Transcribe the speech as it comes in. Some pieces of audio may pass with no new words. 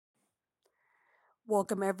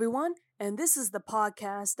Welcome, everyone, and this is the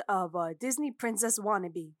podcast of Disney Princess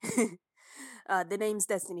Wannabe. The name's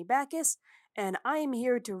Destiny Backus, and I am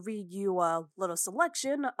here to read you a little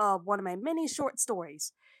selection of one of my many short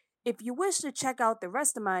stories. If you wish to check out the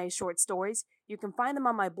rest of my short stories, you can find them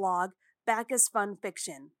on my blog, Backus Fun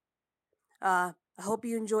Fiction. I hope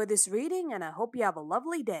you enjoy this reading, and I hope you have a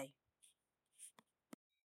lovely day.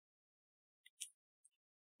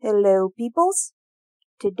 Hello, peoples.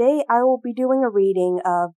 Today I will be doing a reading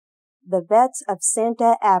of The Vets of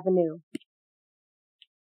Santa Avenue.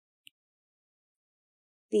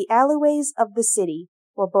 The alleyways of the city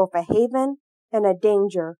were both a haven and a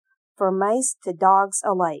danger for mice to dogs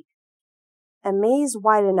alike. A maze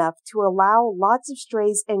wide enough to allow lots of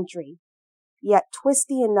strays entry, yet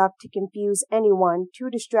twisty enough to confuse anyone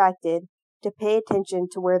too distracted to pay attention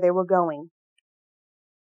to where they were going.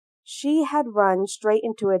 She had run straight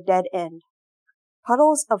into a dead end.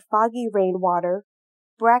 Puddles of foggy rainwater,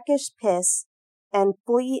 brackish piss, and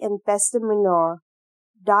flea-infested manure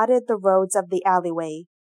dotted the roads of the alleyway.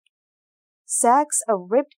 Sacks of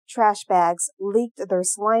ripped trash bags leaked their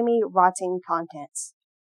slimy, rotting contents.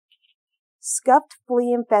 Scuffed,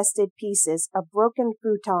 flea-infested pieces of broken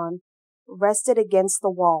futon rested against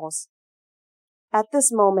the walls. At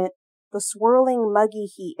this moment, the swirling, muggy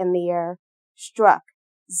heat in the air struck,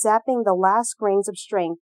 zapping the last grains of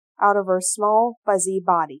strength out of her small, fuzzy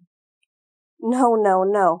body.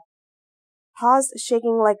 No. Paused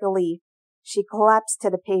shaking like a leaf, she collapsed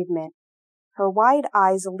to the pavement. Her wide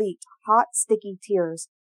eyes leaked hot, sticky tears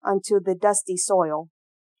onto the dusty soil.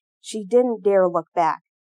 She didn't dare look back.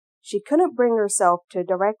 She couldn't bring herself to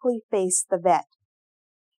directly face the vet.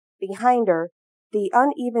 Behind her, the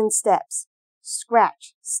uneven steps,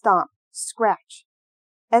 scratch, stomp, scratch,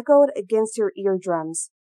 echoed against her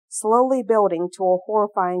eardrums, slowly building to a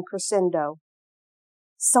horrifying crescendo.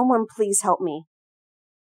 Someone please help me.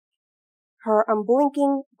 Her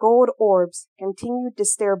unblinking gold orbs continued to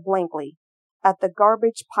stare blankly at the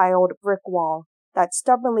garbage-piled brick wall that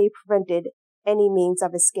stubbornly prevented any means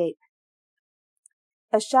of escape.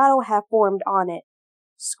 A shadow had formed on it.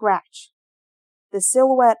 Scratch. The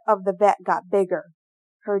silhouette of the vet got bigger,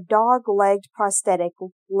 her dog-legged prosthetic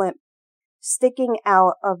limp sticking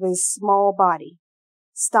out of his small body.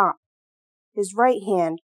 Stomp. His right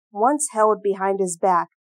hand, once held behind his back,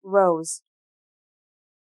 rose.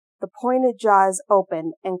 The pointed jaws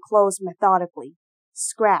opened and closed methodically.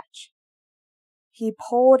 Scratch. He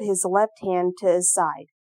pulled his left hand to his side.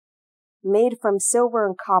 Made from silver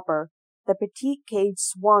and copper, the petite cage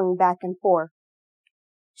swung back and forth.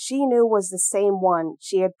 She knew was the same one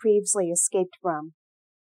she had previously escaped from.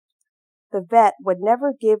 The vet would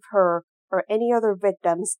never give her or any other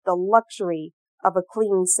victims the luxury of a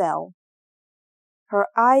clean cell. Her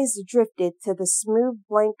eyes drifted to the smooth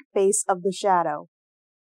blank face of the shadow.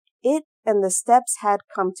 It and the steps had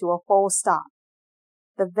come to a full stop.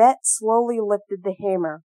 The vet slowly lifted the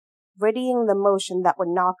hammer, readying the motion that would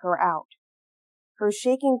knock her out. Her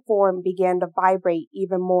shaking form began to vibrate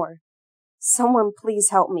even more. Someone please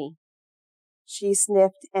help me. She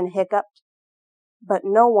sniffed and hiccuped, but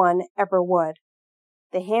no one ever would.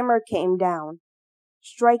 The hammer came down,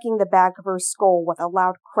 striking the back of her skull with a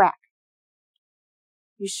loud crack.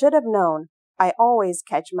 You should have known. I always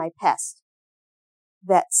catch my pest,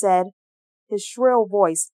 Vet said, his shrill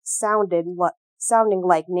voice sounding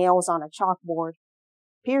like nails on a chalkboard,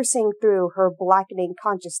 piercing through her blackening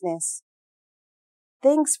consciousness.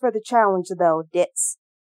 Thanks for the challenge, though, Ditz.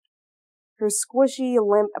 Her squishy,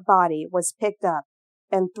 limp body was picked up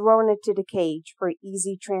and thrown into the cage for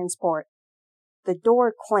easy transport. The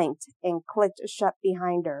door clanked and clicked shut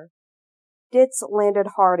behind her. Ditz landed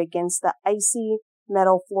hard against the icy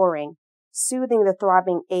metal flooring, soothing the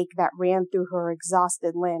throbbing ache that ran through her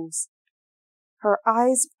exhausted limbs. Her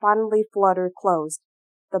eyes finally fluttered closed,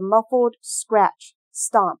 the muffled scratch,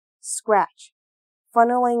 stomp, scratch,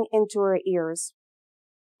 funneling into her ears.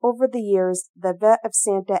 Over the years, the vet of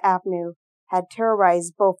Santa Avenue had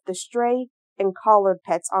terrorized both the stray and collared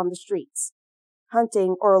pets on the streets,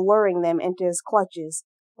 hunting or luring them into his clutches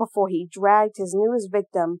before he dragged his newest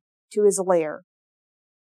victim to his lair.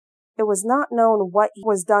 It was not known what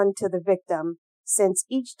was done to the victim, since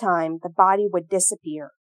each time the body would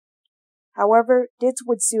disappear. However, Ditz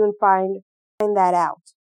would soon find that out,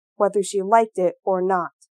 whether she liked it or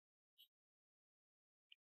not.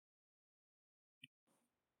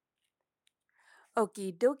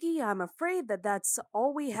 Okie dokie, I'm afraid that's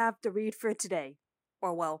all we have to read for today.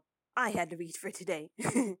 Or, well, I had to read for today.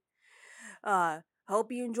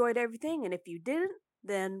 Hope you enjoyed everything, and if you didn't,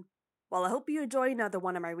 then, well, I hope you enjoy another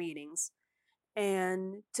one of my readings.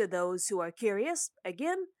 And to those who are curious,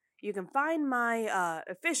 again, You can find my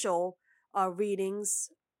official readings,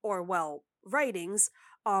 or well, writings,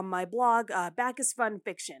 on my blog, Bacchus Fun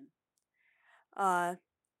Fiction. Uh,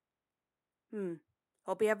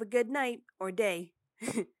 Hope you have a good night or day.